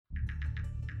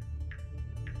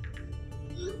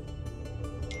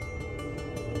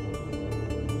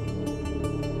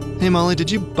Hey Molly, did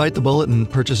you bite the bullet and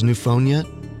purchase a new phone yet?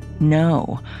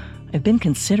 No. I've been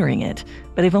considering it,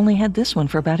 but I've only had this one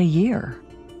for about a year.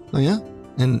 Oh yeah?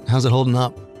 And how's it holding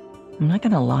up? I'm not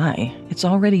gonna lie, it's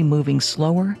already moving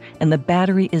slower, and the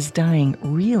battery is dying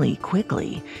really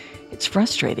quickly. It's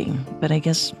frustrating, but I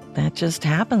guess that just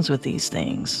happens with these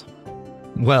things.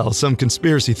 Well, some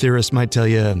conspiracy theorists might tell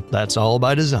you that's all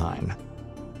by design.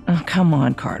 Oh, come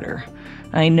on, Carter.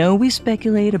 I know we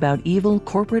speculate about evil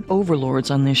corporate overlords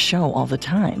on this show all the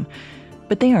time,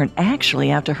 but they aren't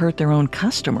actually out to hurt their own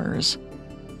customers.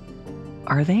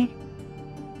 Are they?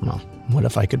 Well, what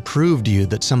if I could prove to you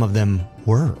that some of them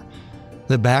were?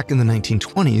 That back in the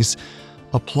 1920s,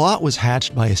 a plot was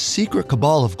hatched by a secret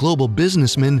cabal of global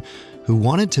businessmen who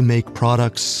wanted to make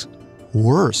products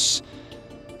worse.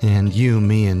 And you,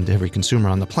 me, and every consumer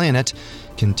on the planet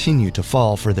continue to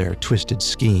fall for their twisted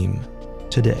scheme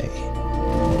today.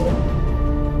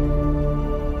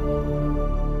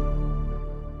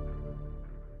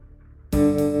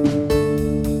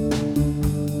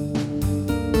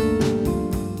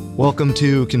 Welcome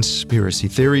to Conspiracy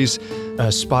Theories, a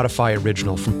Spotify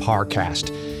original from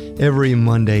Parcast. Every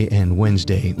Monday and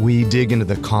Wednesday, we dig into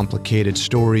the complicated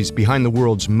stories behind the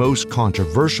world's most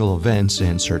controversial events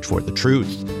and search for the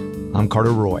truth. I'm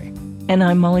Carter Roy. And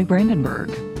I'm Molly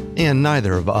Brandenburg. And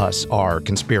neither of us are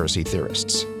conspiracy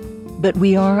theorists. But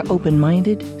we are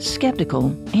open-minded,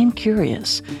 skeptical, and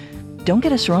curious. Don't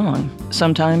get us wrong.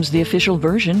 Sometimes the official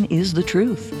version is the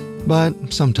truth.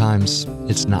 But sometimes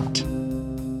it's not.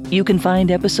 You can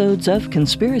find episodes of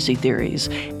Conspiracy Theories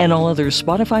and all other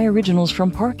Spotify originals from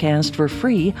Parcast for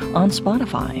free on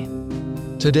Spotify.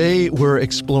 Today, we're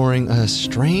exploring a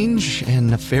strange and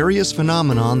nefarious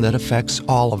phenomenon that affects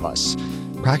all of us,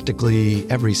 practically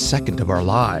every second of our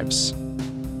lives.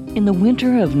 In the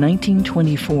winter of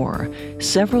 1924,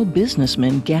 several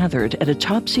businessmen gathered at a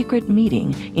top-secret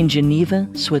meeting in Geneva,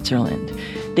 Switzerland.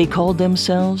 They called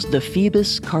themselves the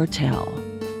Phoebus Cartel.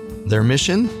 Their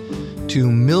mission? To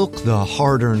milk the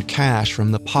hard-earned cash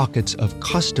from the pockets of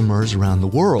customers around the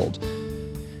world.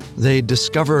 They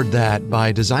discovered that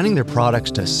by designing their products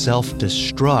to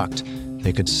self-destruct,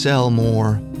 they could sell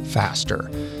more faster.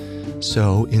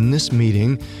 So in this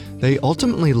meeting, they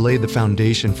ultimately laid the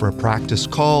foundation for a practice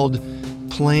called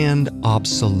planned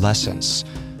obsolescence,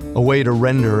 a way to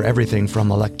render everything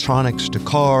from electronics to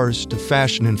cars to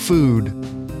fashion and food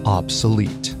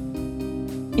obsolete.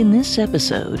 In this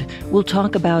episode, we'll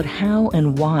talk about how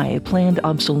and why planned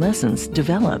obsolescence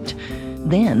developed.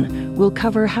 Then, we'll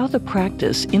cover how the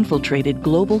practice infiltrated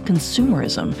global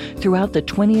consumerism throughout the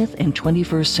 20th and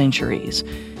 21st centuries.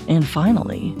 And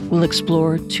finally, we'll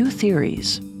explore two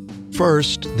theories.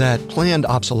 First, that planned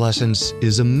obsolescence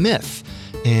is a myth,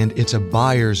 and it's a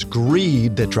buyer's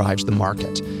greed that drives the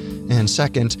market. And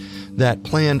second, that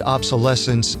planned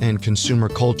obsolescence and consumer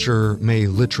culture may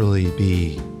literally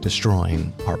be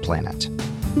destroying our planet.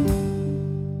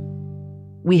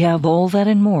 We have all that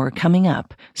and more coming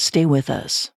up. Stay with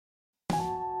us.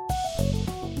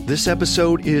 This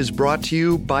episode is brought to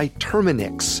you by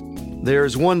Terminix.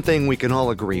 There's one thing we can all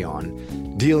agree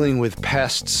on. Dealing with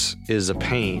pests is a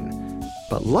pain.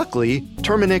 But luckily,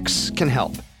 Terminix can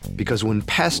help. Because when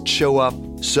pests show up,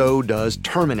 so does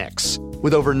Terminix.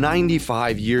 With over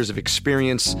 95 years of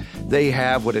experience, they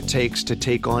have what it takes to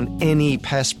take on any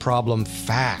pest problem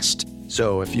fast.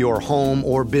 So if your home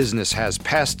or business has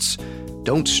pests,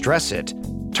 don't stress it,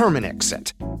 Terminix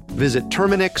it. Visit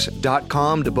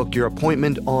Terminix.com to book your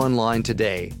appointment online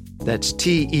today. That's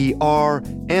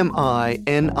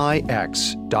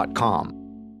TERMINIX.com.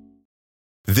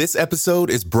 This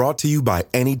episode is brought to you by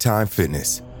Anytime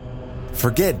Fitness.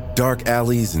 Forget dark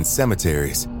alleys and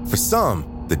cemeteries. For some,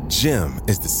 the gym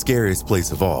is the scariest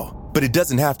place of all, but it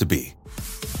doesn't have to be.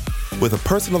 With a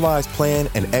personalized plan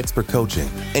and expert coaching,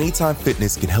 Anytime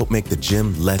Fitness can help make the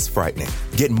gym less frightening.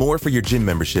 Get more for your gym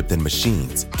membership than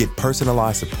machines. Get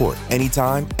personalized support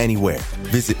anytime, anywhere.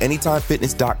 Visit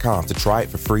AnytimeFitness.com to try it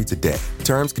for free today.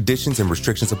 Terms, conditions, and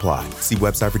restrictions apply. See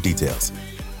website for details.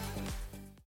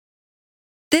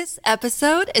 This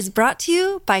episode is brought to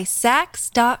you by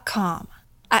Sax.com.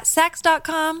 At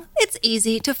Sax.com, it's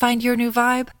easy to find your new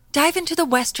vibe. Dive into the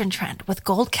Western trend with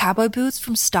gold cowboy boots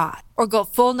from Stott, or go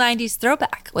full 90s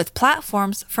throwback with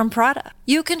platforms from Prada.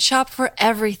 You can shop for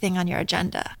everything on your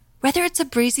agenda, whether it's a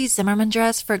breezy Zimmermann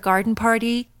dress for a garden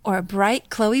party or a bright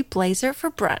Chloe blazer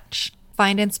for brunch.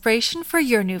 Find inspiration for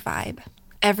your new vibe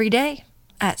every day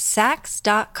at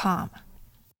Sax.com.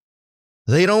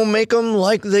 They don't make them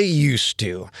like they used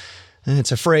to.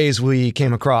 It's a phrase we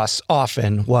came across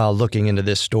often while looking into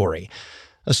this story.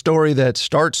 A story that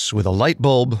starts with a light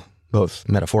bulb, both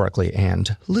metaphorically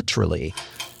and literally,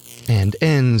 and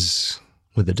ends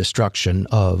with the destruction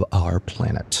of our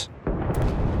planet.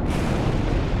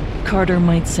 Carter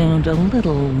might sound a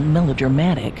little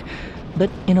melodramatic, but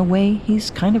in a way,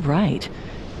 he's kind of right.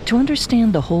 To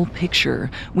understand the whole picture,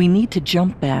 we need to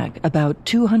jump back about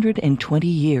 220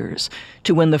 years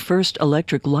to when the first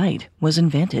electric light was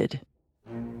invented.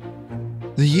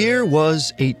 The year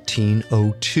was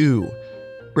 1802.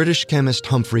 British chemist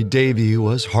Humphrey Davy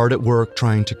was hard at work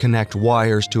trying to connect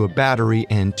wires to a battery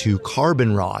and two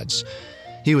carbon rods.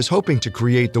 He was hoping to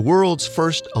create the world's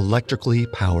first electrically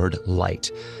powered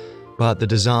light. But the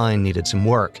design needed some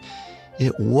work.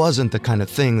 It wasn't the kind of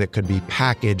thing that could be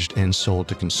packaged and sold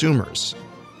to consumers.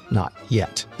 Not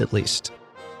yet, at least.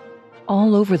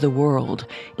 All over the world,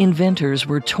 inventors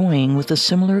were toying with a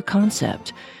similar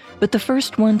concept. But the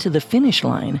first one to the finish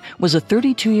line was a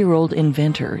 32-year-old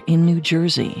inventor in New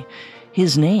Jersey.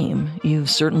 His name, you've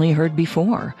certainly heard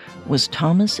before, was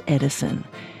Thomas Edison.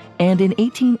 And in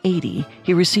 1880,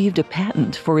 he received a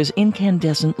patent for his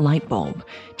incandescent light bulb,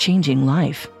 changing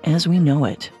life as we know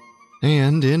it.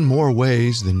 And in more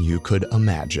ways than you could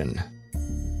imagine.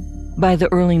 By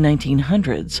the early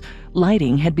 1900s,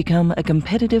 lighting had become a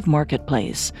competitive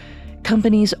marketplace.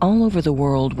 Companies all over the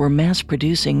world were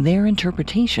mass-producing their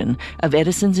interpretation of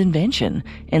Edison's invention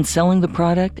and selling the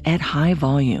product at high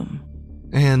volume.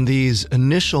 And these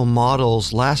initial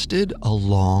models lasted a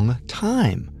long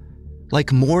time,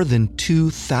 like more than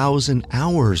 2,000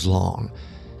 hours long.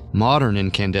 Modern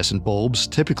incandescent bulbs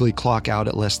typically clock out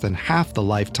at less than half the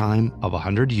lifetime of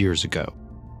 100 years ago.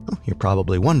 You're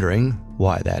probably wondering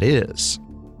why that is.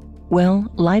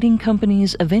 Well, lighting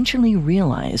companies eventually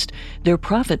realized their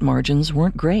profit margins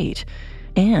weren't great,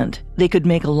 and they could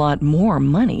make a lot more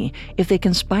money if they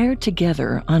conspired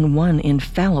together on one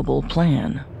infallible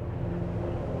plan.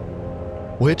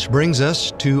 Which brings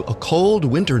us to a cold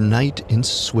winter night in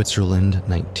Switzerland,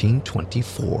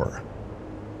 1924.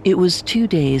 It was 2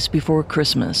 days before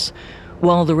Christmas.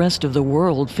 While the rest of the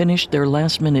world finished their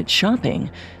last-minute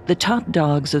shopping, the top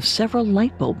dogs of several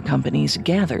light bulb companies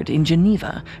gathered in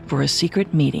Geneva for a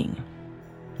secret meeting.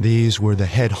 These were the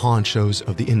head honchos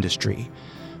of the industry,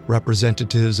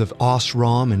 representatives of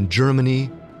Osram in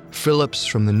Germany, Philips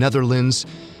from the Netherlands,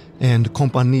 and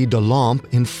Compagnie de Lampe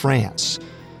in France.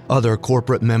 Other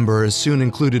corporate members soon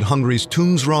included Hungary's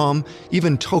Tungsram,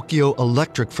 even Tokyo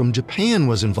Electric from Japan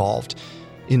was involved.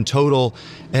 In total,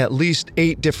 at least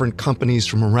 8 different companies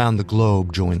from around the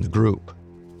globe joined the group.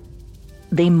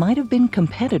 They might have been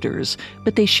competitors,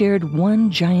 but they shared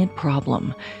one giant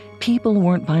problem. People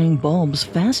weren't buying bulbs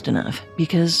fast enough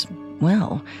because,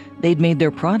 well, they'd made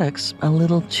their products a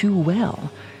little too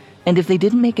well. And if they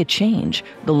didn't make a change,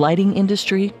 the lighting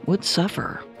industry would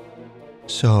suffer.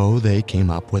 So they came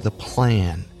up with a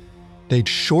plan. They'd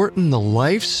shorten the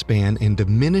lifespan and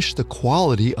diminish the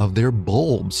quality of their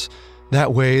bulbs.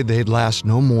 That way, they'd last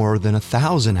no more than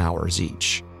 1,000 hours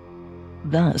each.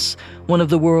 Thus, one of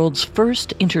the world's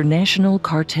first international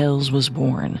cartels was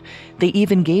born. They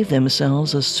even gave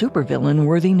themselves a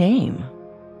supervillain-worthy name.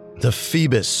 The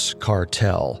Phoebus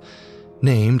Cartel,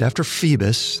 named after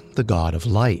Phoebus, the god of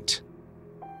light.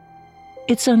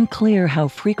 It's unclear how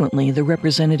frequently the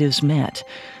representatives met,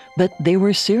 but they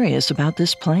were serious about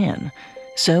this plan.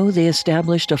 So they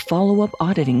established a follow-up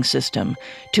auditing system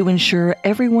to ensure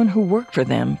everyone who worked for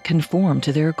them conformed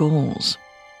to their goals.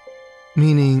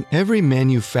 Meaning every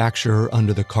manufacturer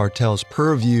under the cartel's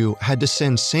purview had to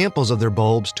send samples of their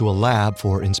bulbs to a lab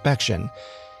for inspection.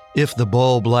 If the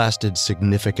bulb lasted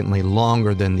significantly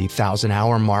longer than the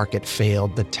 1,000-hour mark, it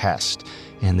failed the test,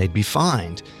 and they'd be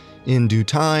fined. In due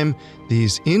time,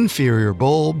 these inferior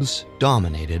bulbs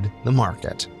dominated the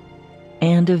market.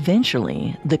 And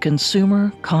eventually, the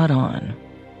consumer caught on.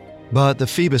 But the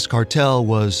Phoebus cartel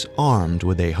was armed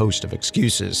with a host of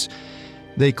excuses.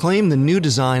 They claimed the new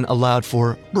design allowed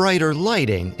for brighter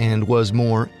lighting and was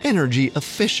more energy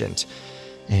efficient.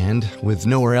 And with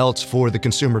nowhere else for the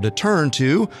consumer to turn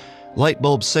to, light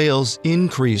bulb sales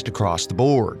increased across the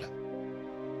board.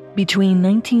 Between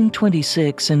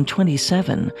 1926 and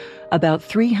 27, about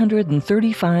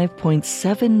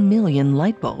 335.7 million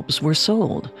light bulbs were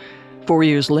sold. 4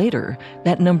 years later,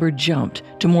 that number jumped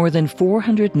to more than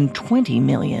 420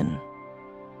 million.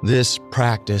 This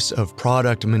practice of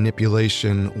product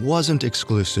manipulation wasn't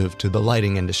exclusive to the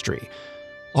lighting industry.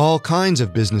 All kinds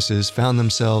of businesses found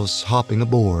themselves hopping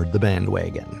aboard the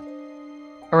bandwagon.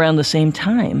 Around the same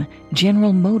time,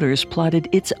 General Motors plotted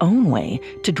its own way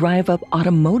to drive up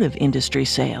automotive industry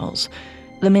sales.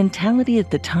 The mentality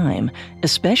at the time,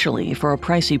 especially for a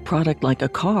pricey product like a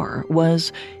car,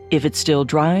 was, if it still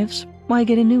drives, why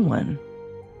get a new one?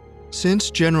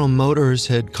 Since General Motors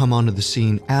had come onto the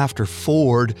scene after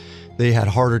Ford, they had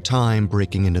a harder time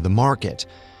breaking into the market.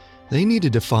 They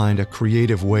needed to find a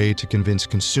creative way to convince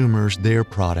consumers their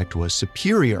product was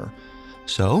superior.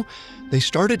 So, they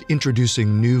started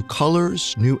introducing new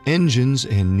colors, new engines,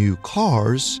 and new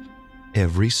cars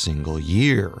every single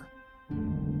year.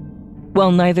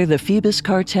 While neither the Phoebus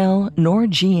cartel nor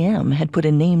GM had put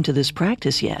a name to this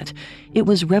practice yet, it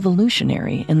was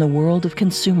revolutionary in the world of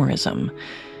consumerism.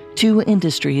 Two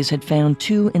industries had found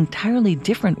two entirely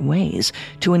different ways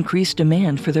to increase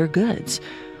demand for their goods,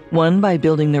 one by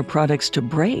building their products to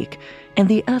break, and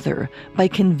the other by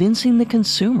convincing the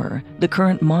consumer the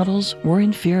current models were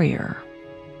inferior.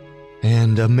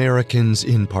 And Americans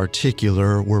in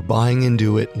particular were buying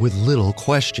into it with little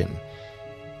question.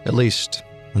 At least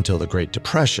until the Great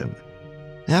Depression.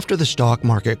 After the stock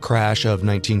market crash of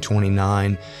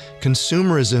 1929,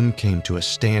 consumerism came to a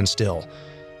standstill.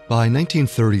 By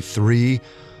 1933,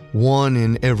 1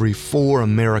 in every 4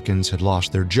 Americans had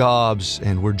lost their jobs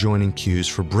and were joining queues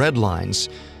for bread lines.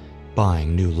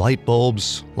 Buying new light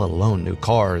bulbs, let alone new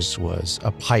cars, was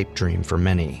a pipe dream for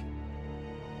many.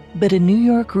 But a New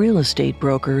York real estate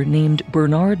broker named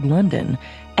Bernard London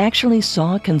actually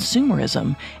saw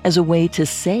consumerism as a way to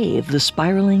save the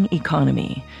spiraling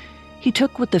economy. He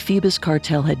took what the Phoebus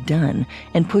cartel had done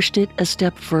and pushed it a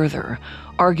step further,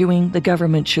 arguing the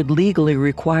government should legally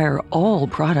require all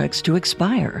products to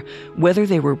expire, whether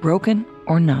they were broken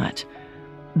or not.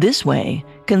 This way,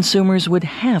 consumers would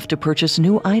have to purchase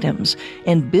new items,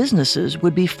 and businesses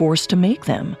would be forced to make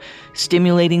them,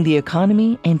 stimulating the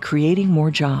economy and creating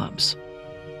more jobs.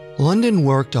 London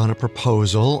worked on a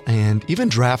proposal and even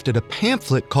drafted a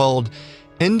pamphlet called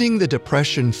Ending the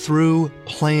Depression Through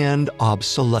Planned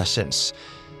Obsolescence.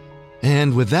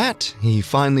 And with that, he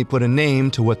finally put a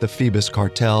name to what the Phoebus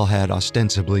cartel had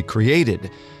ostensibly created,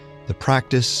 the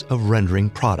practice of rendering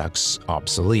products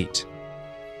obsolete.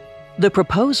 The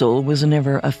proposal was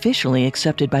never officially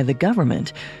accepted by the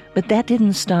government, but that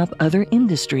didn't stop other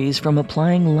industries from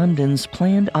applying London's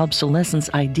planned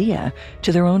obsolescence idea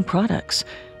to their own products,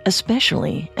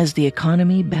 especially as the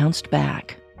economy bounced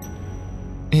back.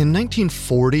 In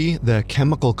 1940, the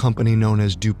chemical company known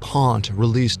as DuPont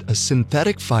released a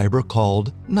synthetic fiber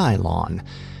called nylon.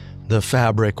 The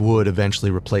fabric would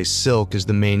eventually replace silk as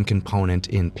the main component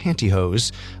in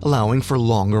pantyhose, allowing for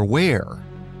longer wear.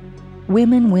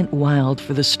 Women went wild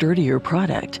for the sturdier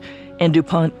product, and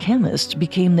DuPont chemists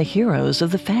became the heroes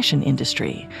of the fashion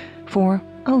industry for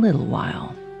a little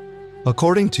while.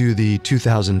 According to the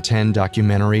 2010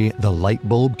 documentary The Light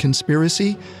Bulb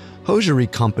Conspiracy, hosiery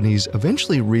companies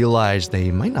eventually realized they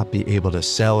might not be able to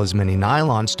sell as many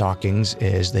nylon stockings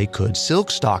as they could silk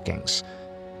stockings.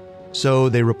 So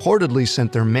they reportedly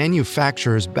sent their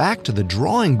manufacturers back to the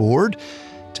drawing board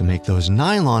to make those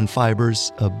nylon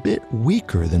fibers a bit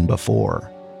weaker than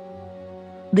before.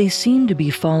 They seemed to be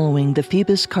following the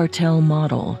Phoebus cartel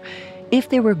model. If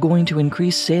they were going to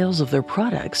increase sales of their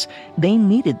products, they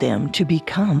needed them to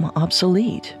become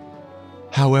obsolete.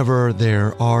 However,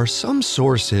 there are some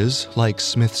sources, like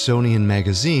Smithsonian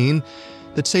Magazine,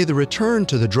 that say the return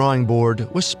to the drawing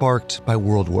board was sparked by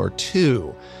World War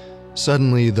II.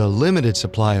 Suddenly, the limited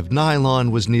supply of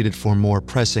nylon was needed for more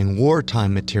pressing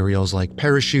wartime materials like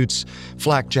parachutes,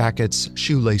 flak jackets,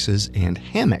 shoelaces, and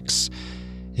hammocks.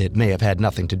 It may have had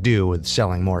nothing to do with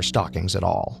selling more stockings at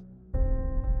all.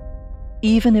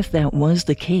 Even if that was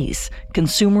the case,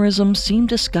 consumerism seemed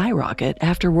to skyrocket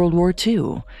after World War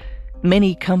II.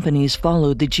 Many companies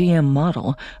followed the GM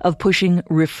model of pushing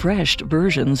refreshed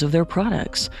versions of their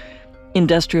products.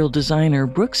 Industrial designer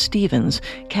Brooks Stevens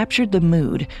captured the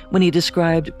mood when he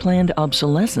described planned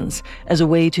obsolescence as a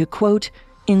way to, quote,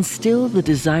 instill the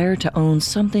desire to own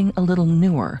something a little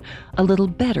newer, a little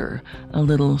better, a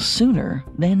little sooner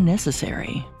than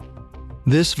necessary.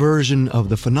 This version of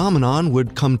the phenomenon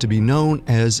would come to be known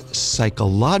as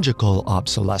psychological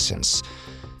obsolescence.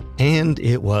 And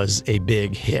it was a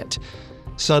big hit.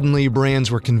 Suddenly,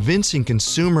 brands were convincing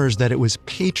consumers that it was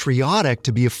patriotic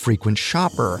to be a frequent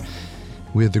shopper.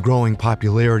 With the growing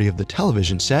popularity of the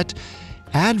television set,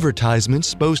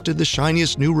 advertisements boasted the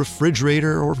shiniest new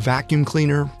refrigerator or vacuum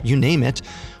cleaner, you name it,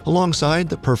 alongside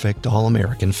the perfect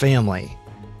all-American family.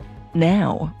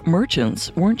 Now,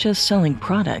 merchants weren't just selling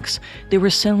products, they were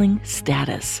selling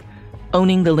status.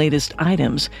 Owning the latest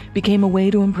items became a way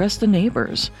to impress the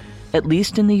neighbors. At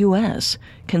least in the U.S.,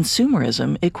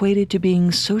 consumerism equated to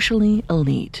being socially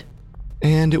elite.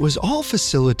 And it was all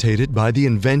facilitated by the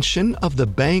invention of the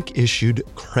bank-issued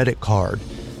credit card.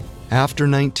 After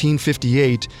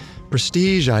 1958,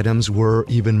 Prestige items were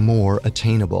even more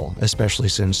attainable, especially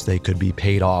since they could be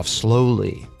paid off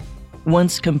slowly.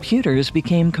 Once computers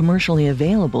became commercially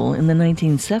available in the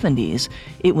 1970s,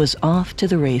 it was off to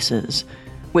the races.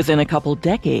 Within a couple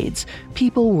decades,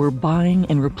 people were buying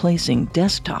and replacing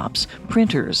desktops,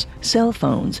 printers, cell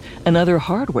phones, and other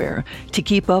hardware to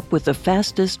keep up with the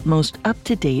fastest, most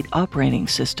up-to-date operating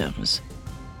systems.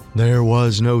 There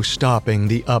was no stopping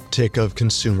the uptick of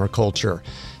consumer culture,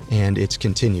 and it's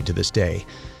continued to this day.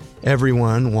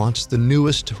 Everyone wants the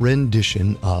newest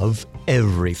rendition of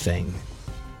everything.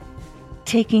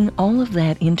 Taking all of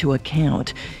that into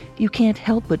account, you can't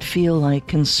help but feel like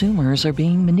consumers are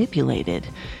being manipulated,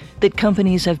 that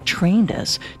companies have trained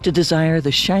us to desire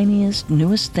the shiniest,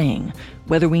 newest thing,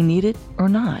 whether we need it or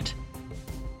not.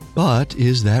 But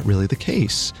is that really the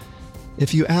case?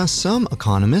 If you ask some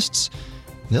economists,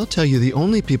 they'll tell you the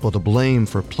only people to blame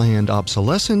for planned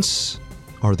obsolescence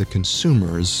are the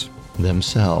consumers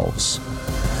themselves.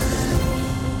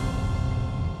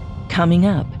 Coming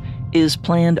up, is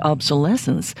planned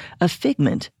obsolescence a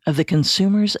figment of the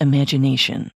consumer's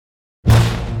imagination?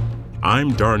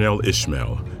 I'm Darnell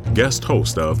Ishmael, guest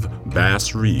host of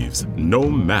Bass Reeves' No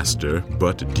Master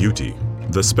But Duty,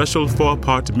 the special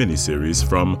 4-part miniseries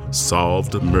from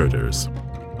Solved Murders.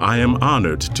 I am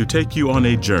honored to take you on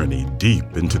a journey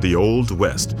deep into the Old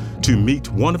West to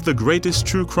meet one of the greatest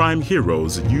true crime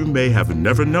heroes you may have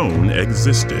never known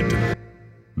existed,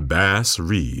 Bass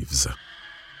Reeves.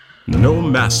 No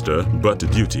Master But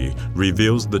Duty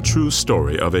reveals the true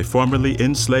story of a formerly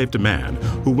enslaved man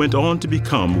who went on to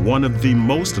become one of the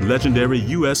most legendary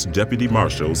U.S. deputy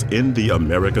marshals in the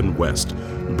American West,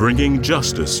 bringing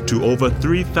justice to over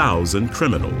 3,000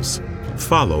 criminals.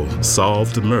 Follow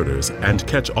Solved Murders and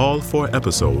catch all 4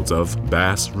 episodes of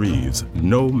Bass Reeves'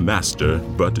 No Master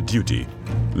But Duty.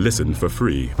 Listen for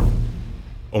free.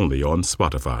 Only on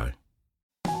Spotify.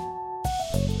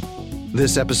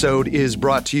 This episode is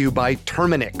brought to you by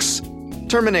Terminix.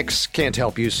 Terminix can't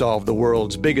help you solve the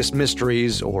world's biggest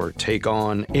mysteries or take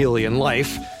on alien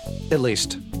life, at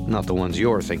least not the ones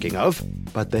you're thinking of,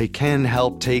 but they can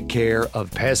help take care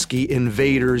of pesky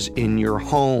invaders in your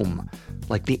home,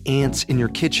 like the ants in your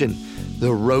kitchen,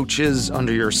 the roaches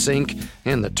under your sink,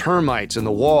 and the termites in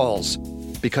the walls.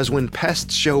 Because when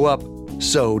pests show up,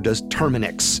 so does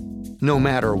Terminix. No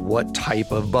matter what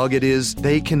type of bug it is,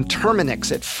 they can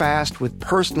Terminix it fast with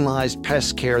personalized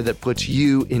pest care that puts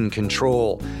you in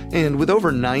control. And with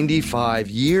over 95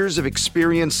 years of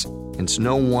experience, it's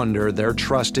no wonder they're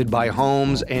trusted by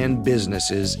homes and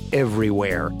businesses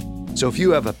everywhere. So if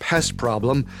you have a pest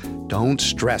problem, don't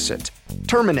stress it.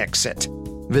 Terminix it.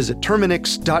 Visit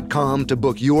Terminix.com to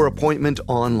book your appointment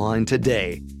online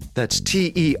today. That's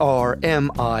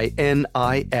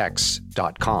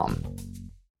TERMINIX.com.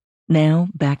 Now,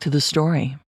 back to the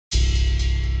story.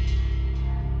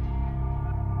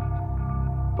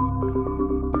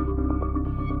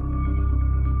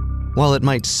 While it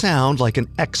might sound like an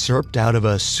excerpt out of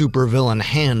a supervillain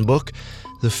handbook,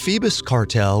 the Phoebus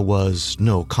cartel was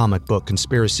no comic book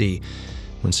conspiracy.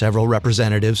 When several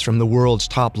representatives from the world's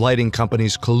top lighting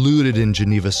companies colluded in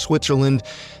Geneva, Switzerland,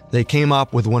 they came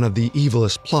up with one of the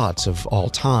evilest plots of all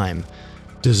time.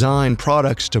 Design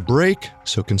products to break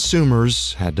so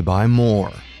consumers had to buy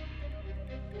more.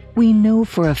 We know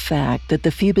for a fact that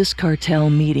the Phoebus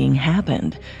cartel meeting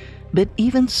happened. But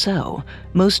even so,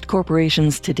 most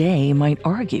corporations today might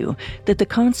argue that the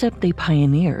concept they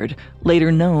pioneered,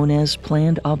 later known as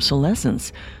planned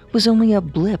obsolescence, was only a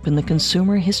blip in the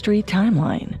consumer history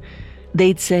timeline.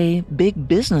 They'd say big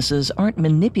businesses aren't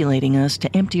manipulating us to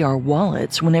empty our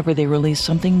wallets whenever they release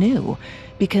something new,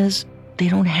 because they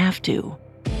don't have to.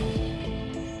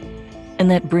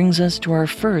 And that brings us to our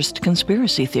first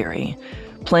conspiracy theory.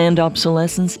 Planned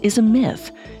obsolescence is a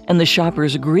myth, and the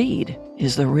shopper's greed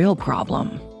is the real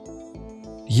problem.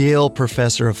 Yale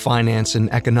professor of finance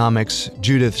and economics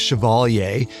Judith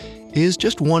Chevalier is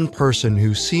just one person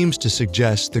who seems to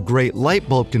suggest the great light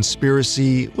bulb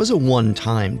conspiracy was a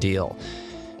one-time deal.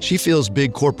 She feels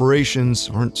big corporations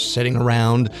aren't sitting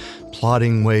around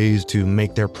plotting ways to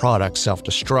make their products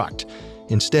self-destruct.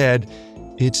 Instead,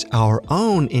 it's our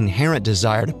own inherent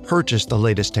desire to purchase the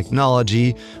latest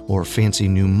technology or fancy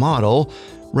new model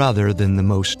rather than the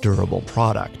most durable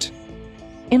product.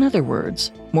 In other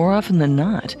words, more often than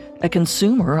not, a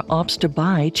consumer opts to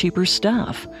buy cheaper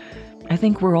stuff. I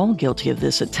think we're all guilty of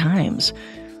this at times.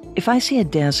 If I see a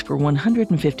desk for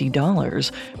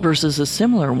 $150 versus a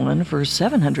similar one for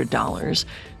 $700,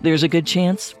 there's a good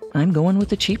chance I'm going with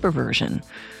the cheaper version.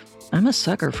 I'm a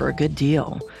sucker for a good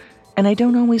deal. And I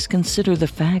don't always consider the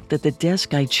fact that the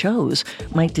desk I chose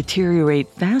might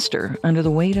deteriorate faster under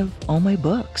the weight of all my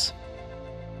books.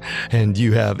 And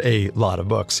you have a lot of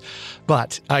books.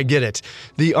 But I get it.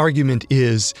 The argument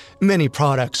is many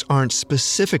products aren't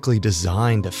specifically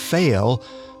designed to fail,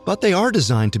 but they are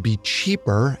designed to be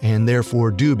cheaper and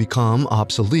therefore do become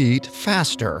obsolete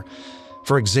faster.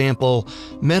 For example,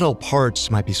 metal parts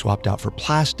might be swapped out for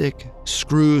plastic,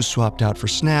 screws swapped out for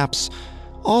snaps,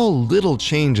 all little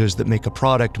changes that make a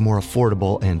product more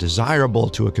affordable and desirable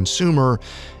to a consumer,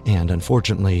 and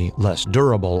unfortunately less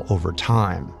durable over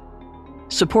time.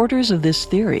 Supporters of this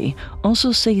theory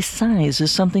also say size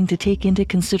is something to take into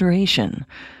consideration.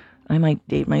 I might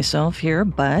date myself here,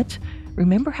 but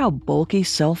remember how bulky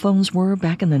cell phones were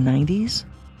back in the 90s?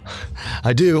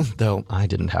 I do, though I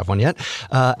didn't have one yet.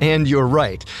 And you're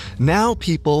right. Now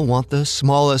people want the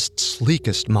smallest,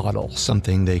 sleekest model,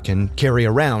 something they can carry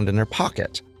around in their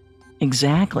pocket.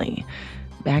 Exactly.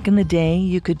 Back in the day,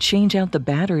 you could change out the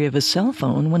battery of a cell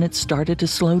phone when it started to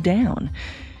slow down.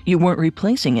 You weren't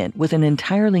replacing it with an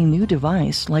entirely new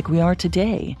device like we are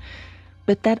today.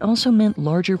 But that also meant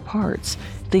larger parts,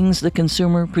 things the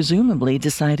consumer presumably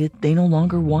decided they no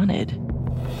longer wanted.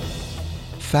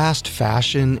 Fast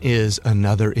fashion is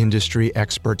another industry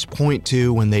experts point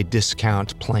to when they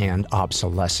discount planned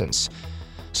obsolescence.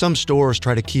 Some stores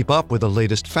try to keep up with the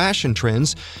latest fashion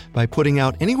trends by putting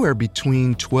out anywhere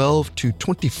between 12 to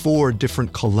 24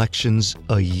 different collections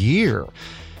a year.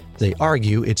 They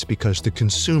argue it's because the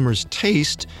consumer's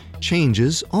taste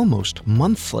changes almost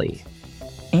monthly.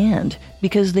 And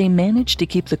because they manage to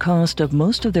keep the cost of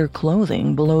most of their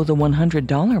clothing below the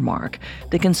 $100 mark,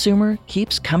 the consumer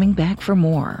keeps coming back for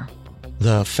more.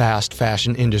 The fast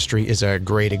fashion industry is a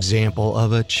great example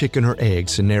of a chicken or egg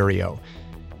scenario.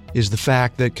 Is the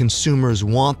fact that consumers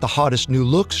want the hottest new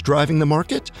looks driving the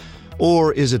market?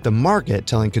 Or is it the market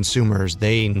telling consumers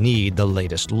they need the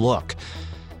latest look?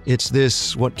 It's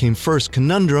this what came first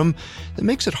conundrum that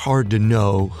makes it hard to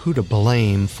know who to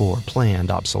blame for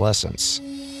planned obsolescence.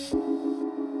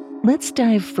 Let's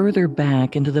dive further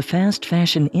back into the fast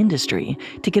fashion industry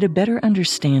to get a better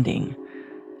understanding.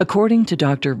 According to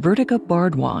Dr. Vertica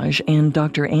Bardwaj and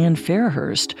Dr. Ann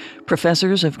Fairhurst,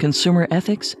 professors of consumer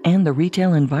ethics and the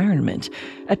retail environment,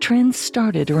 a trend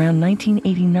started around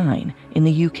 1989 in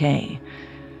the UK.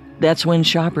 That's when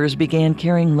shoppers began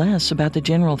caring less about the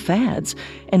general fads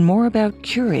and more about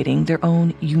curating their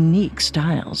own unique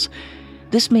styles.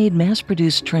 This made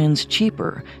mass-produced trends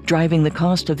cheaper, driving the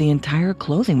cost of the entire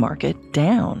clothing market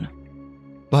down.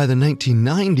 By the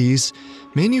 1990s,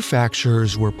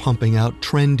 manufacturers were pumping out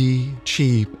trendy,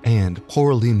 cheap, and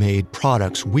poorly made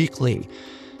products weekly.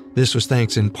 This was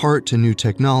thanks in part to new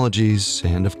technologies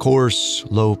and, of course,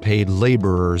 low-paid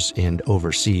laborers in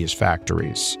overseas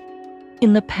factories.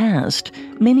 In the past,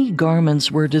 many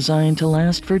garments were designed to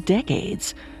last for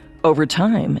decades. Over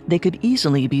time, they could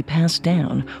easily be passed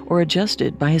down or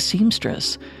adjusted by a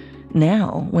seamstress.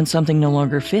 Now, when something no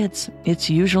longer fits,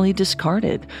 it's usually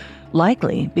discarded,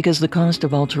 likely because the cost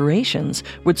of alterations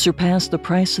would surpass the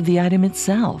price of the item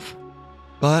itself.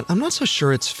 But I'm not so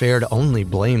sure it's fair to only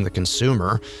blame the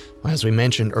consumer. As we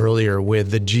mentioned earlier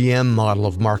with the GM model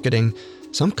of marketing,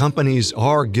 some companies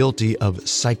are guilty of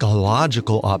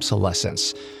psychological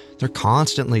obsolescence. They're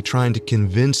constantly trying to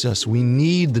convince us we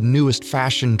need the newest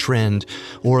fashion trend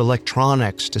or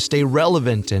electronics to stay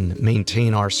relevant and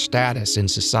maintain our status in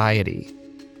society.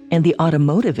 And the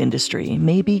automotive industry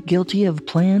may be guilty of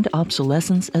planned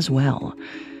obsolescence as well.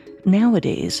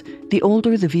 Nowadays, the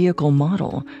older the vehicle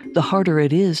model, the harder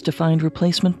it is to find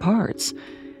replacement parts.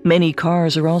 Many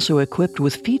cars are also equipped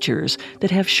with features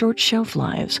that have short shelf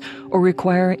lives or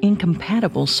require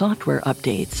incompatible software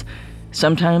updates.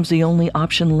 Sometimes the only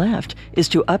option left is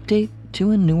to update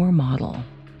to a newer model.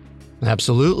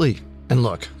 Absolutely. And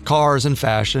look, cars and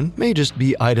fashion may just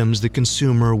be items the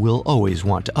consumer will always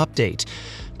want to update,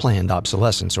 planned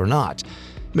obsolescence or not,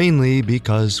 mainly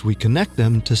because we connect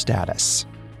them to status.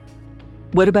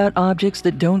 What about objects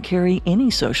that don't carry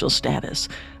any social status,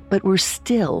 but we're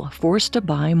still forced to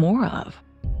buy more of?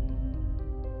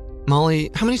 Molly,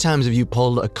 how many times have you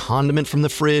pulled a condiment from the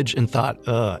fridge and thought,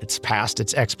 it's past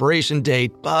its expiration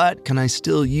date, but can I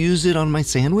still use it on my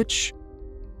sandwich?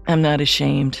 I'm not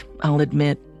ashamed, I'll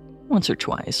admit, once or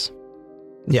twice.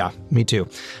 Yeah, me too.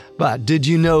 But did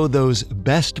you know those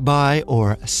best by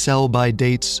or sell by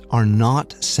dates are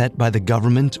not set by the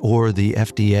government or the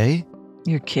FDA?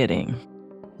 You're kidding.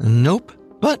 Nope.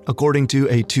 But according to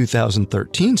a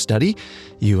 2013 study,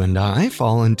 you and I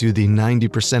fall into the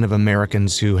 90% of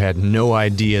Americans who had no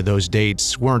idea those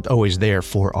dates weren't always there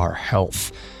for our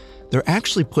health. They're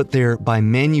actually put there by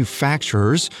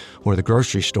manufacturers or the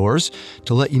grocery stores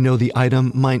to let you know the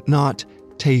item might not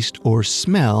taste or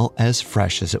smell as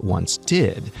fresh as it once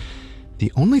did.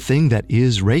 The only thing that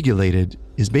is regulated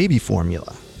is baby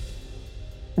formula.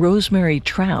 Rosemary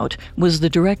Trout was the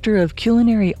director of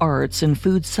culinary arts and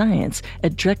food science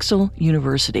at Drexel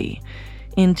University.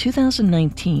 In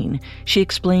 2019, she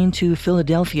explained to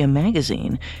Philadelphia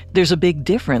Magazine there's a big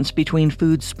difference between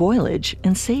food spoilage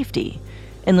and safety,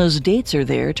 and those dates are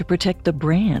there to protect the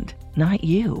brand, not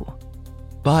you.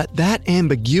 But that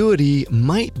ambiguity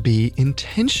might be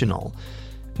intentional.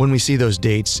 When we see those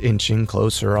dates inching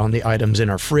closer on the items in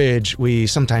our fridge, we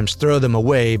sometimes throw them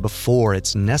away before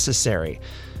it's necessary.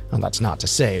 Well, that's not to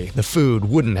say the food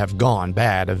wouldn't have gone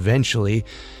bad eventually,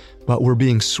 but we're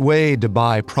being swayed to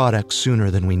buy products sooner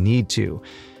than we need to,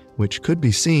 which could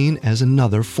be seen as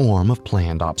another form of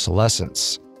planned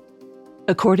obsolescence.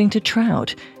 According to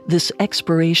Trout, this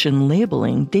expiration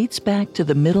labeling dates back to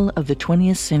the middle of the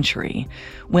 20th century,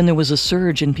 when there was a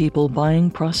surge in people buying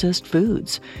processed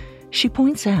foods. She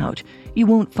points out you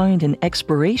won't find an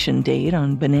expiration date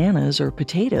on bananas or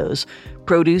potatoes,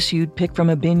 produce you'd pick from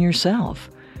a bin yourself.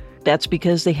 That's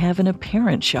because they have an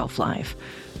apparent shelf life,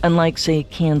 unlike, say,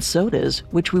 canned sodas,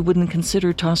 which we wouldn't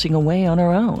consider tossing away on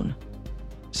our own.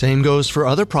 Same goes for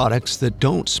other products that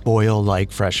don't spoil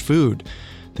like fresh food.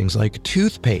 Things like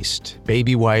toothpaste,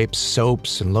 baby wipes,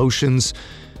 soaps, and lotions.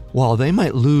 While they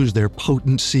might lose their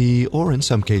potency or in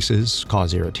some cases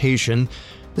cause irritation,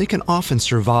 they can often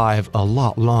survive a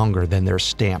lot longer than their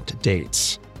stamped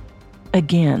dates.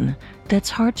 Again, that's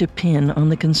hard to pin on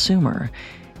the consumer.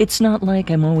 It's not like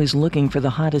I'm always looking for the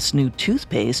hottest new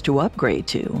toothpaste to upgrade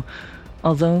to,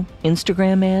 although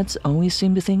Instagram ads always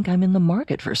seem to think I'm in the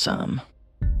market for some.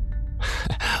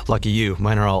 Lucky you,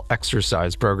 mine are all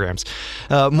exercise programs.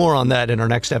 More on that in our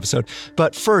next episode.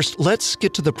 But first, let's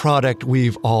get to the product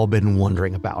we've all been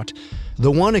wondering about.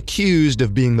 The one accused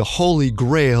of being the holy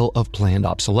grail of planned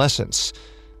obsolescence.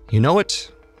 You know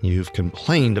it, you've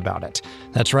complained about it.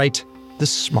 That's right, the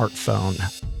smartphone.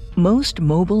 Most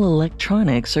mobile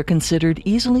electronics are considered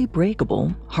easily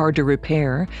breakable, hard to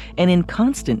repair, and in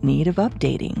constant need of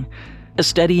updating. A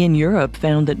study in Europe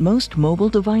found that most mobile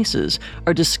devices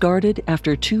are discarded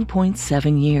after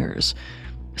 2.7 years.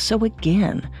 So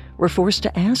again, we're forced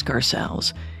to ask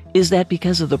ourselves, is that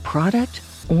because of the product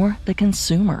or the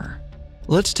consumer?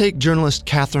 Let's take journalist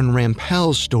Catherine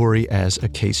Rampell's story as a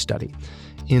case study.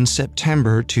 In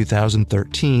September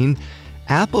 2013,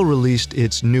 Apple released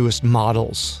its newest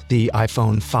models, the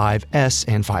iPhone 5S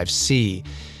and 5C.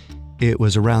 It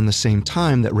was around the same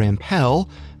time that Rampell,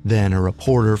 then a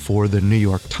reporter for the New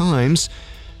York Times,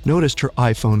 noticed her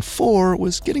iPhone 4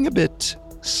 was getting a bit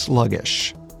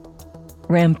sluggish.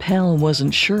 Rampell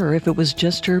wasn't sure if it was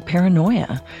just her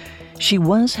paranoia. She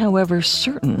was, however,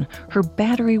 certain her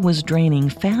battery was draining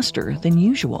faster than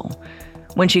usual.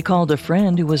 When she called a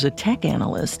friend who was a tech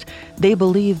analyst, they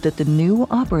believed that the new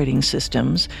operating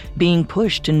systems being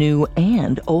pushed to new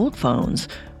and old phones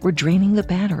were draining the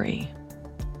battery.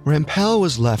 Rampell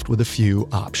was left with a few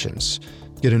options.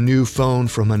 Get a new phone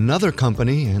from another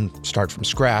company and start from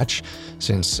scratch,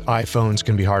 since iPhones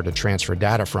can be hard to transfer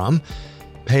data from.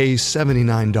 Pay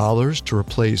 $79 to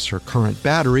replace her current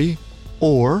battery,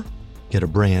 or get a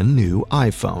brand new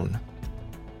iPhone.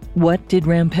 What did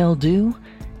Rampell do?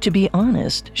 To be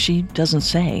honest, she doesn't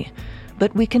say,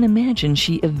 but we can imagine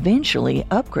she eventually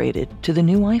upgraded to the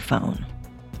new iPhone.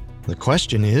 The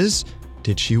question is,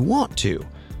 did she want to?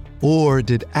 Or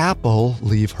did Apple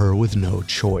leave her with no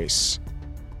choice?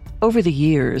 Over the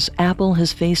years, Apple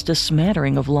has faced a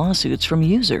smattering of lawsuits from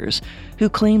users who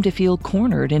claim to feel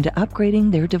cornered into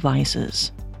upgrading their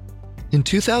devices. In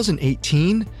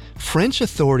 2018, French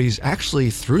authorities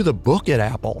actually threw the book at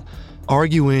Apple,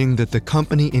 arguing that the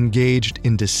company engaged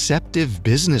in deceptive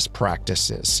business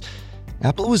practices.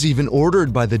 Apple was even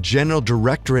ordered by the General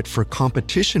Directorate for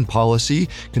Competition Policy,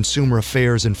 Consumer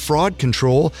Affairs, and Fraud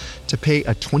Control to pay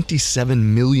a $27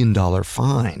 million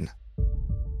fine.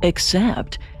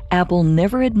 Except, Apple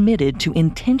never admitted to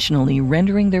intentionally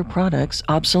rendering their products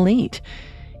obsolete.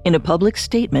 In a public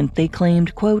statement, they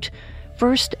claimed, quote,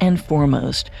 "First and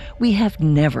foremost, we have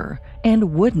never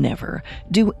and would never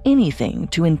do anything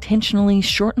to intentionally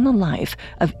shorten the life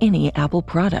of any Apple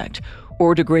product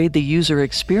or degrade the user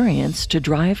experience to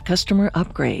drive customer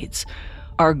upgrades.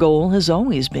 Our goal has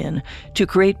always been to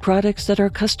create products that our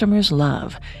customers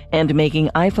love, and making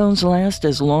iPhones last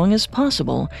as long as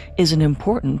possible is an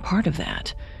important part of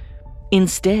that."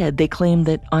 Instead, they claimed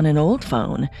that on an old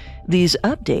phone, these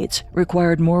updates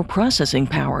required more processing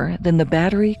power than the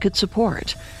battery could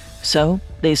support. So,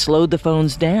 they slowed the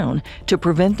phones down to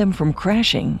prevent them from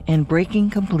crashing and breaking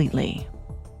completely.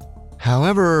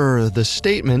 However, the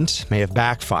statement may have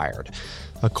backfired.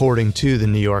 According to the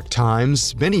New York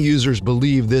Times, many users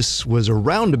believe this was a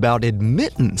roundabout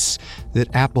admittance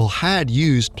that Apple had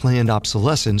used planned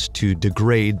obsolescence to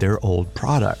degrade their old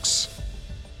products.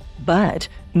 But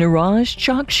Niraj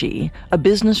Chokshi, a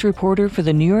business reporter for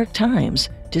the New York Times,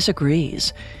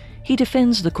 disagrees. He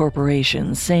defends the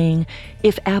corporation, saying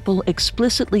if Apple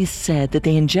explicitly said that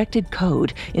they injected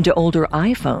code into older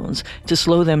iPhones to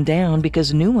slow them down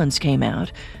because new ones came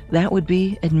out, that would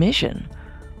be admission.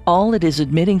 All it is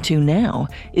admitting to now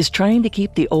is trying to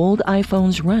keep the old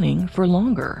iPhones running for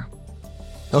longer.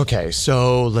 Okay,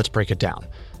 so let's break it down.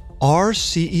 Are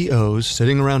CEOs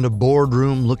sitting around a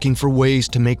boardroom looking for ways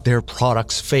to make their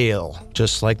products fail,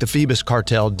 just like the Phoebus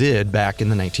cartel did back in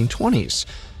the 1920s?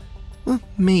 Well,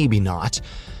 maybe not.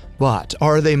 But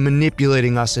are they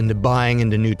manipulating us into buying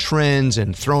into new trends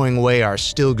and throwing away our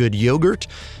still good yogurt,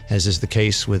 as is the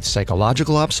case with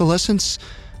psychological obsolescence?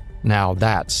 Now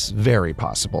that's very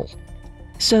possible.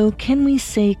 So can we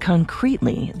say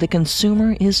concretely the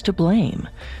consumer is to blame?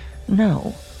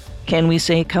 No. Can we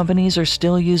say companies are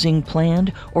still using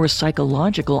planned or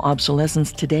psychological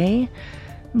obsolescence today?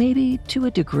 Maybe to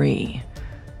a degree.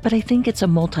 But I think it's a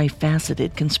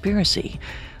multifaceted conspiracy.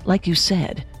 Like you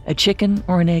said, a chicken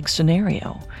or an egg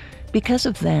scenario. Because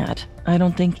of that, I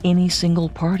don't think any single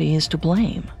party is to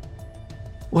blame.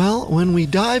 Well, when we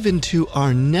dive into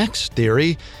our next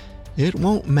theory, it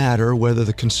won't matter whether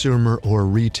the consumer or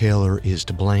retailer is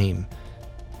to blame.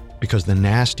 Because the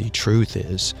nasty truth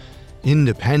is,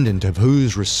 independent of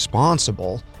who's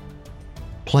responsible,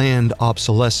 planned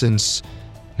obsolescence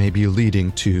may be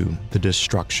leading to the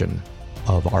destruction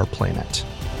of our planet.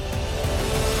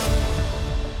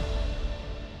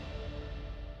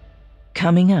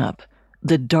 Coming up,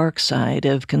 the dark side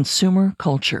of consumer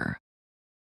culture.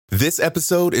 This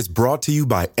episode is brought to you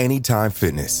by Anytime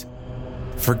Fitness.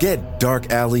 Forget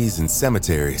dark alleys and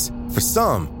cemeteries. For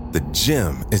some, the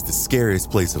gym is the scariest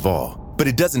place of all, but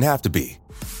it doesn't have to be.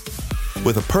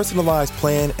 With a personalized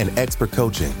plan and expert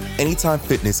coaching, Anytime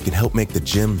Fitness can help make the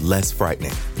gym less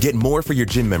frightening. Get more for your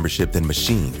gym membership than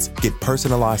machines. Get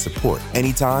personalized support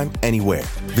anytime, anywhere.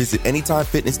 Visit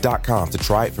AnytimeFitness.com to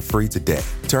try it for free today.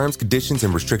 Terms, conditions,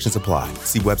 and restrictions apply.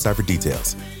 See website for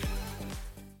details.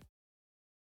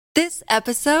 This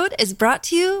episode is brought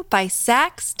to you by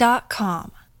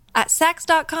Sax.com. At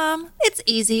Sax.com, it's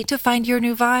easy to find your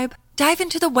new vibe. Dive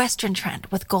into the Western trend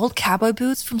with gold cowboy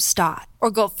boots from Stott, or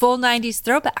go full 90s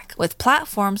throwback with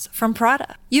platforms from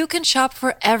Prada. You can shop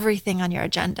for everything on your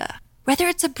agenda, whether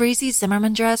it's a breezy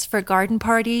Zimmermann dress for a garden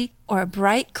party or a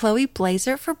bright Chloe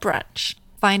blazer for brunch.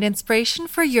 Find inspiration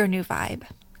for your new vibe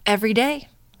every day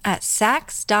at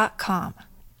Sax.com.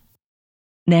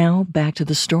 Now back to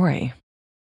the story.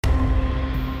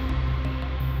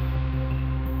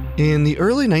 In the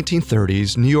early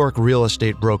 1930s, New York real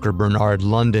estate broker Bernard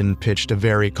London pitched a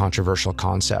very controversial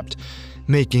concept,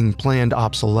 making planned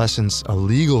obsolescence a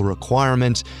legal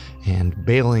requirement and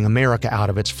bailing America out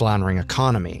of its floundering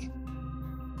economy.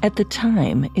 At the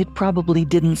time, it probably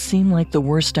didn't seem like the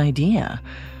worst idea.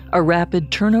 A rapid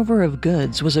turnover of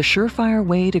goods was a surefire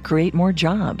way to create more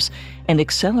jobs and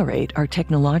accelerate our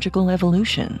technological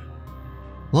evolution.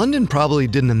 London probably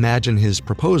didn't imagine his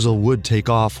proposal would take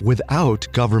off without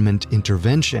government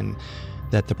intervention,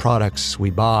 that the products we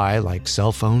buy, like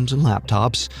cell phones and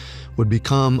laptops, would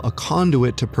become a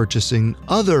conduit to purchasing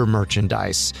other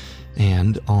merchandise,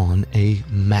 and on a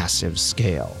massive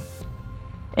scale.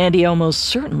 And he almost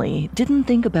certainly didn't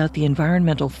think about the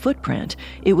environmental footprint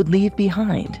it would leave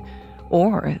behind,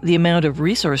 or the amount of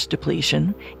resource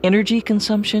depletion, energy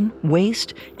consumption,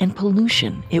 waste, and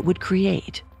pollution it would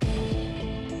create.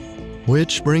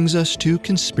 Which brings us to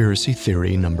conspiracy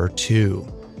theory number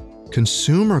 2.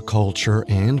 Consumer culture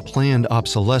and planned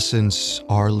obsolescence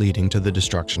are leading to the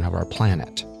destruction of our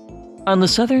planet. On the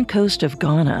southern coast of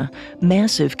Ghana,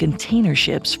 massive container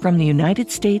ships from the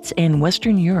United States and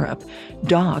Western Europe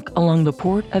dock along the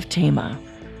port of Tema.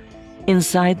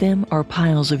 Inside them are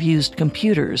piles of used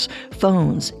computers,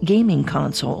 phones, gaming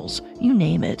consoles, you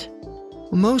name it.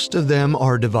 Most of them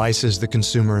are devices the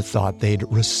consumer thought they'd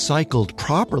recycled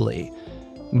properly.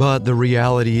 But the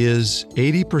reality is,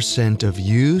 80% of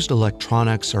used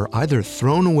electronics are either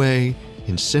thrown away,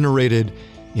 incinerated,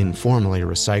 informally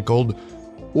recycled,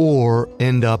 or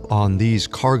end up on these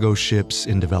cargo ships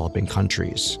in developing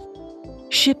countries.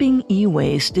 Shipping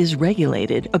e-waste is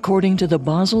regulated according to the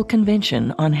Basel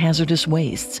Convention on Hazardous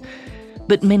Wastes.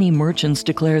 But many merchants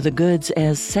declare the goods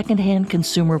as secondhand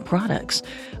consumer products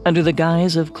under the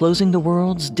guise of closing the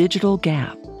world's digital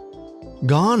gap.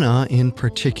 Ghana, in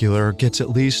particular, gets at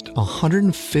least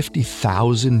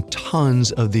 150,000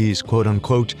 tons of these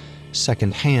quote-unquote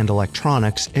second-hand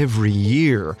electronics every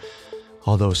year,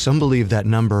 although some believe that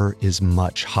number is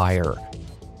much higher.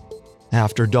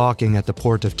 After docking at the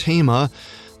port of Tama,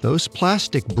 those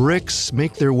plastic bricks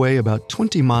make their way about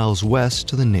 20 miles west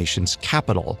to the nation's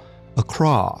capital,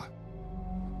 Accra.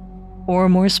 Or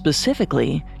more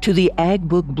specifically, to the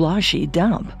Agbogblashi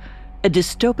dump, a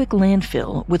dystopic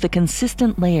landfill with a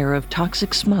consistent layer of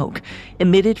toxic smoke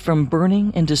emitted from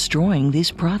burning and destroying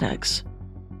these products.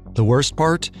 The worst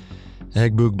part?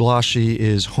 Agbogblashi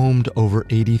is home to over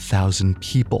 80,000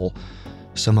 people,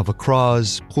 some of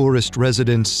Accra's poorest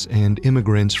residents and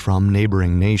immigrants from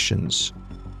neighboring nations.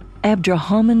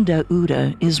 Abdrahman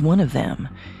Daouda is one of them.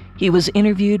 He was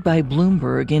interviewed by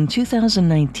Bloomberg in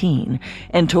 2019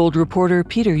 and told reporter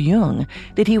Peter Young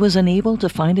that he was unable to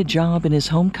find a job in his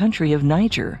home country of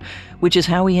Niger, which is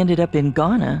how he ended up in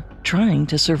Ghana trying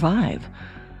to survive.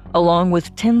 Along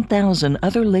with 10,000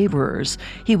 other laborers,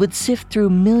 he would sift through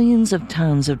millions of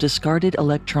tons of discarded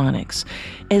electronics,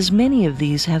 as many of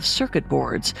these have circuit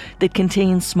boards that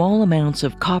contain small amounts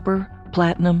of copper,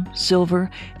 platinum, silver,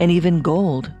 and even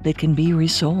gold that can be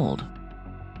resold.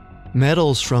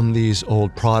 Metals from these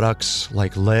old products,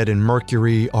 like lead and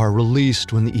mercury, are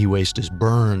released when the e-waste is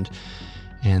burned,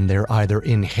 and they're either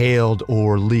inhaled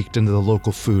or leaked into the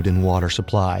local food and water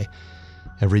supply.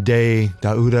 Every day,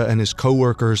 Daouda and his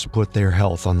co-workers put their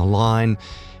health on the line,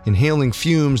 inhaling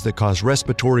fumes that cause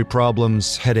respiratory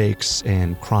problems, headaches,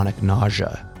 and chronic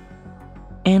nausea.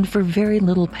 And for very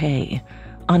little pay.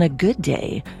 On a good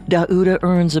day, Daouda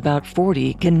earns about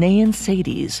 40 Ghanaian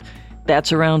cedis.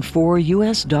 That's around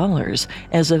 $4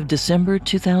 as of December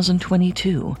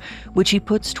 2022, which he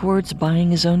puts towards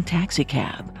buying his own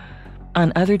taxicab.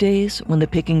 On other days, when the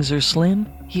pickings are slim,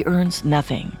 he earns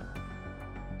nothing.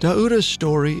 Daouda's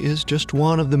story is just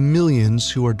one of the millions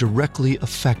who are directly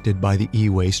affected by the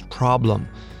e-waste problem,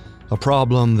 a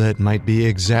problem that might be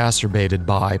exacerbated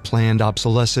by planned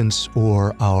obsolescence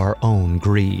or our own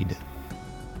greed.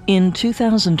 In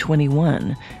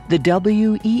 2021, the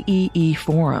WEEE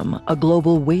Forum, a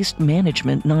global waste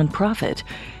management nonprofit,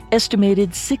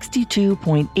 estimated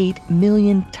 62.8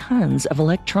 million tons of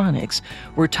electronics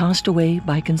were tossed away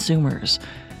by consumers.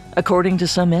 According to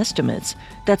some estimates,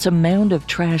 that's a mound of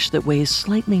trash that weighs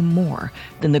slightly more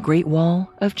than the Great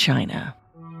Wall of China.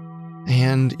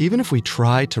 And even if we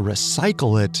try to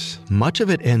recycle it, much of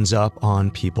it ends up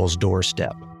on people's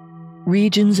doorstep.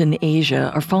 Regions in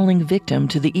Asia are falling victim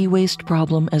to the e-waste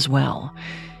problem as well.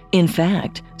 In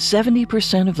fact,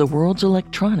 70% of the world's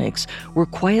electronics were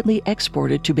quietly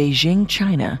exported to Beijing,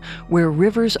 China, where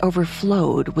rivers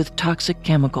overflowed with toxic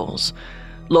chemicals.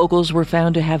 Locals were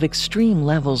found to have extreme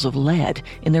levels of lead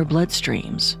in their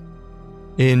bloodstreams.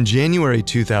 In January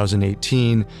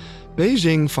 2018,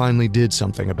 Beijing finally did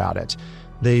something about it.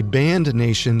 They banned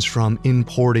nations from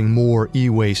importing more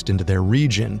e-waste into their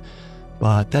region.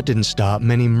 But that didn't stop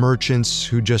many merchants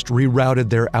who just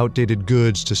rerouted their outdated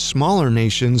goods to smaller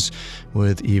nations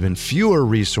with even fewer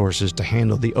resources to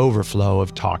handle the overflow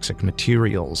of toxic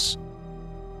materials.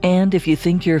 And if you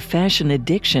think your fashion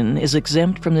addiction is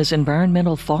exempt from this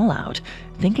environmental fallout,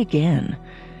 think again.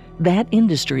 That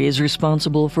industry is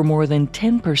responsible for more than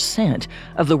 10%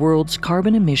 of the world's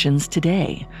carbon emissions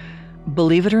today.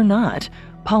 Believe it or not,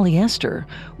 polyester,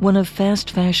 one of fast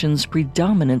fashion's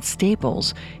predominant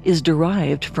staples, is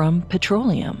derived from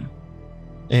petroleum.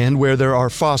 And where there are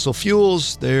fossil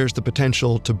fuels, there's the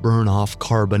potential to burn off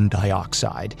carbon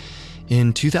dioxide.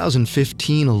 In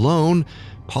 2015 alone,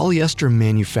 polyester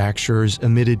manufacturers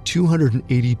emitted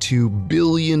 282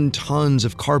 billion tons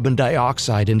of carbon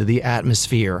dioxide into the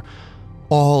atmosphere,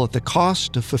 all at the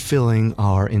cost of fulfilling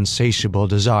our insatiable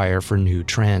desire for new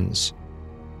trends.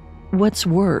 What's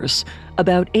worse,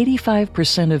 about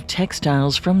 85% of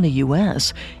textiles from the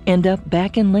U.S. end up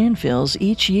back in landfills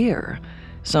each year.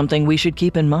 Something we should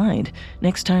keep in mind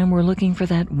next time we're looking for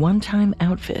that one-time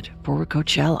outfit for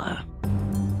Coachella.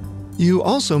 You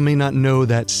also may not know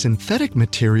that synthetic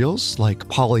materials like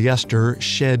polyester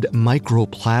shed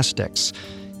microplastics.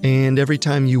 And every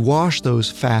time you wash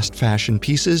those fast fashion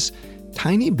pieces,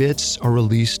 tiny bits are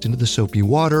released into the soapy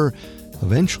water,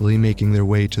 eventually making their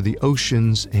way to the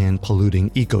oceans and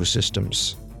polluting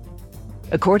ecosystems.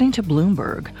 According to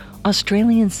Bloomberg,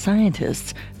 Australian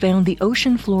scientists found the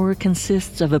ocean floor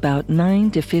consists of about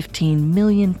 9 to 15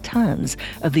 million tons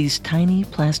of these tiny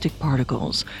plastic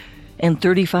particles, and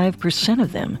 35%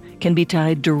 of them can be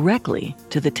tied directly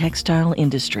to the textile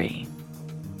industry.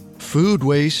 Food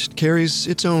waste carries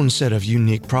its own set of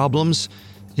unique problems.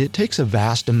 It takes a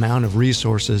vast amount of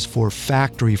resources for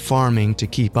factory farming to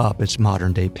keep up its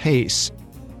modern-day pace.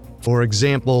 For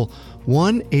example,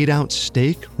 one 8-ounce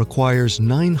steak requires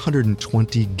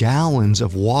 920 gallons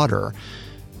of water.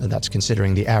 That's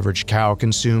considering the average cow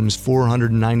consumes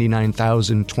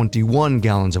 499,021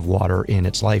 gallons of water in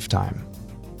its lifetime.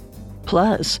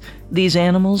 Plus, these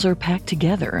animals are packed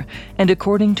together, and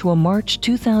according to a March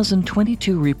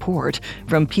 2022 report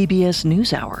from PBS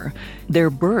NewsHour, their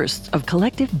bursts of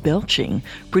collective belching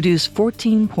produce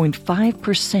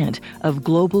 14.5% of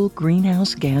global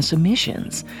greenhouse gas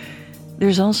emissions.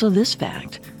 There's also this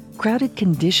fact: crowded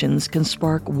conditions can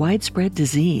spark widespread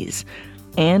disease,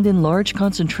 and in large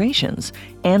concentrations,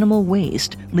 animal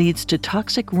waste leads to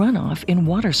toxic runoff in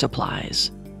water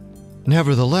supplies.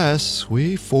 Nevertheless,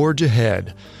 we forge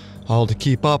ahead, all to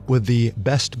keep up with the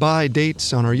best buy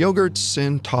dates on our yogurts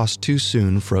and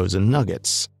toss-too-soon frozen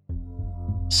nuggets.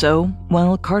 So,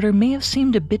 while Carter may have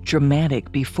seemed a bit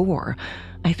dramatic before,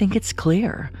 I think it's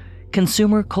clear.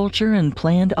 Consumer culture and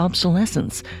planned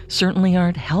obsolescence certainly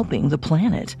aren't helping the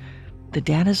planet. The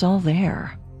data's all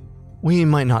there. We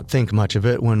might not think much of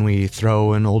it when we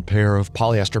throw an old pair of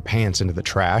polyester pants into the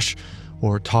trash,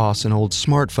 or toss an old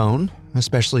smartphone,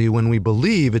 especially when we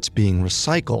believe it's being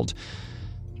recycled.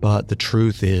 But the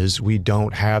truth is, we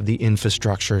don't have the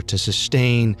infrastructure to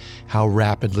sustain how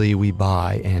rapidly we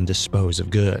buy and dispose of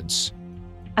goods.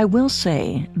 I will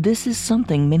say, this is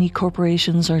something many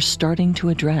corporations are starting to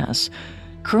address.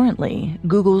 Currently,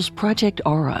 Google's Project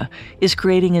Aura is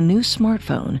creating a new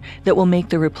smartphone that will make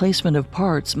the replacement of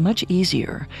parts much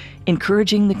easier,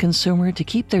 encouraging the consumer to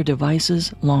keep their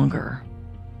devices longer.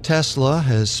 Tesla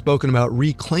has spoken about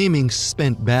reclaiming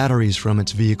spent batteries from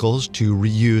its vehicles to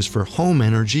reuse for home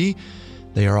energy.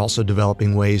 They are also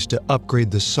developing ways to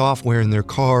upgrade the software in their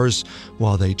cars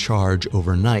while they charge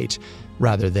overnight,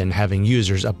 rather than having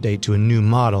users update to a new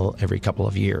model every couple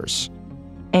of years.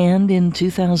 And in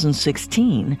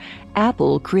 2016,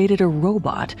 Apple created a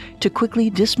robot to quickly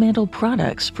dismantle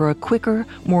products for a quicker,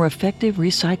 more effective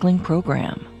recycling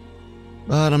program.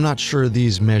 But I'm not sure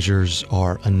these measures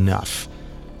are enough.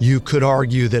 You could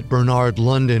argue that Bernard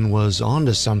London was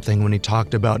onto something when he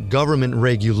talked about government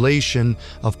regulation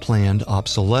of planned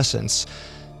obsolescence,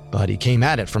 but he came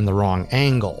at it from the wrong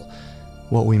angle.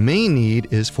 What we may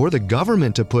need is for the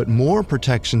government to put more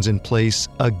protections in place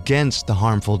against the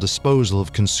harmful disposal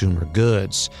of consumer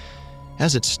goods.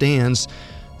 As it stands,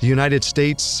 the United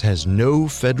States has no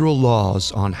federal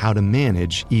laws on how to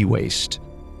manage e-waste.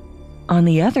 On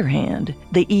the other hand,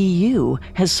 the EU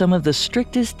has some of the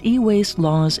strictest e-waste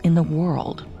laws in the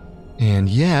world. And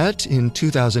yet, in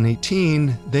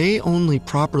 2018, they only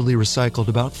properly recycled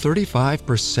about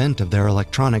 35% of their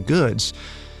electronic goods,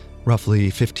 roughly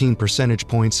 15 percentage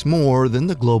points more than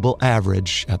the global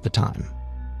average at the time.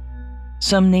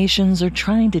 Some nations are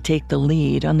trying to take the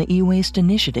lead on the e-waste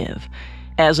initiative.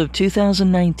 As of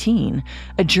 2019,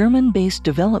 a German-based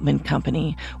development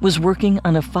company was working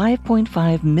on a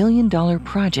 $5.5 million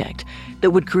project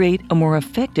that would create a more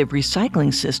effective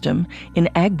recycling system in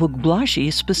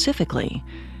Agbogblashi specifically.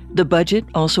 The budget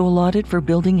also allotted for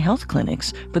building health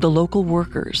clinics for the local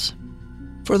workers.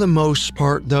 For the most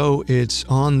part, though, it's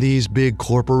on these big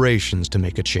corporations to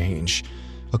make a change.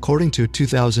 According to a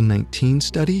 2019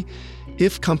 study,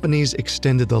 if companies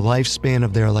extended the lifespan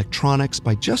of their electronics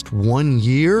by just 1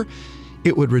 year,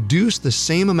 it would reduce the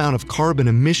same amount of carbon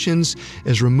emissions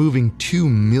as removing 2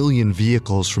 million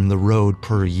vehicles from the road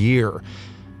per year.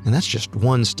 And that's just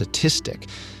one statistic.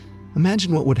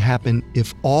 Imagine what would happen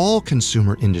if all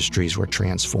consumer industries were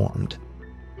transformed.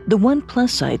 The one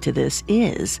plus side to this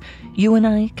is, you and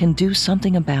I can do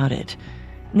something about it.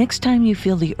 Next time you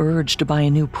feel the urge to buy a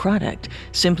new product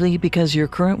simply because your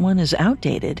current one is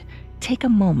outdated, take a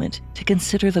moment to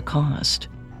consider the cost.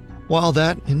 While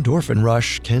that endorphin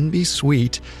rush can be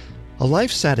sweet, a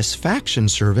life satisfaction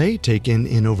survey taken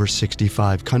in over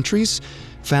 65 countries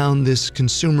found this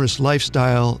consumerist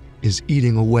lifestyle is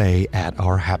eating away at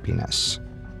our happiness.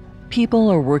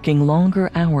 People are working longer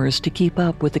hours to keep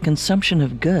up with the consumption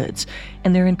of goods,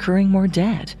 and they're incurring more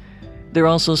debt. They're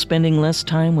also spending less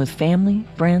time with family,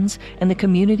 friends, and the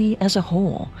community as a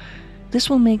whole. This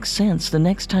will make sense the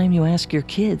next time you ask your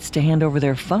kids to hand over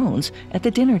their phones at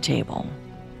the dinner table.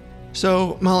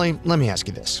 So, Molly, let me ask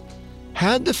you this.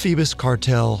 Had the Phoebus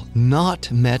cartel not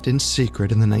met in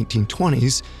secret in the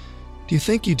 1920s, do you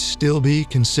think you'd still be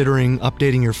considering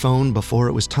updating your phone before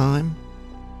it was time?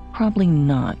 Probably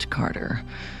not, Carter.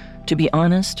 To be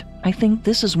honest, I think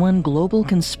this is one global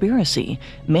conspiracy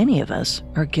many of us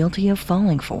are guilty of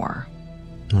falling for.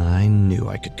 I knew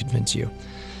I could convince you.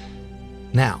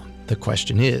 Now, the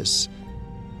question is,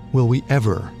 will we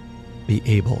ever be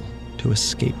able to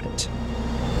escape it?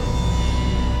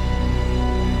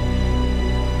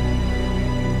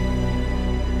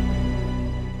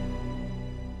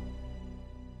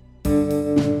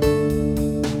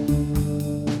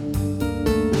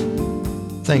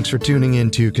 Thanks for tuning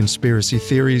in to Conspiracy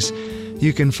Theories.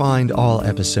 You can find all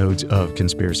episodes of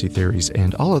Conspiracy Theories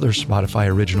and all other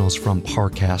Spotify originals from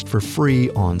Parcast for free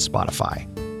on Spotify.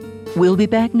 We'll be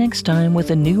back next time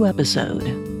with a new episode.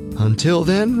 Until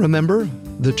then, remember,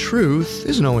 the truth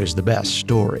isn't always the best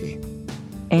story.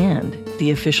 And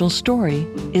the official story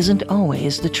isn't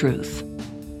always the truth.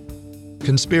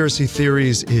 Conspiracy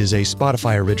Theories is a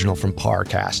Spotify original from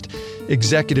Parcast,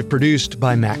 executive produced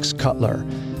by Max Cutler.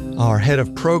 Our head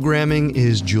of programming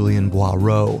is Julian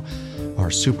Boireau.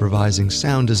 Our supervising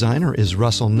sound designer is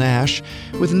Russell Nash,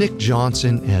 with Nick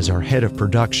Johnson as our head of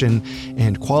production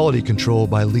and quality control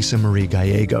by Lisa Marie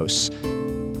Gallegos.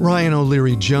 Ryan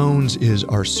O'Leary Jones is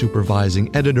our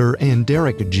supervising editor, and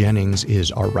Derek Jennings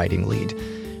is our writing lead.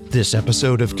 This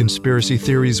episode of Conspiracy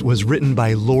Theories was written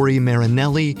by Lori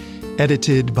Marinelli,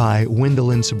 edited by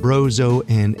Wendelin Sabroso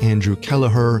and Andrew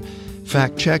Kelleher,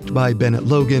 fact-checked by Bennett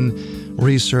Logan,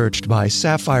 researched by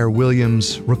Sapphire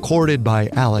Williams, recorded by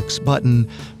Alex Button,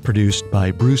 produced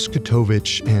by Bruce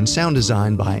Kotovich, and sound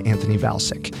design by Anthony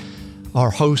Valsic.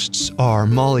 Our hosts are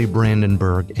Molly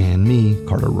Brandenburg and me,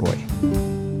 Carter Roy.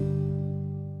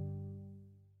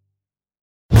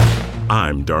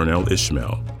 I'm Darnell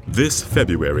Ishmael. This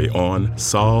February on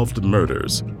Solved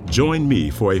Murders, join me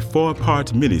for a 4-part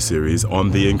miniseries on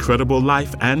the incredible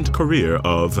life and career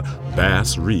of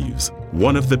Bass Reeves,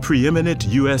 one of the preeminent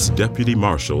U.S. deputy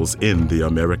marshals in the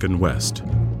American West.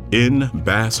 In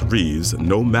Bass Reeves'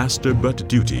 No Master But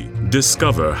Duty,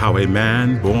 discover how a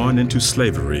man born into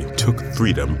slavery took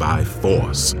freedom by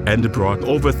force and brought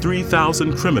over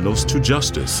 3,000 criminals to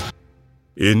justice,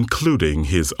 including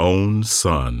his own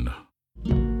son.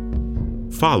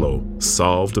 Follow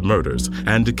Solved Murders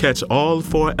and catch all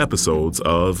 4 episodes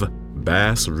of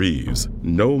Bass Reeves'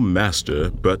 No Master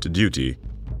But Duty.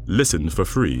 Listen for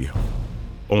free,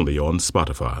 only on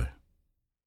Spotify.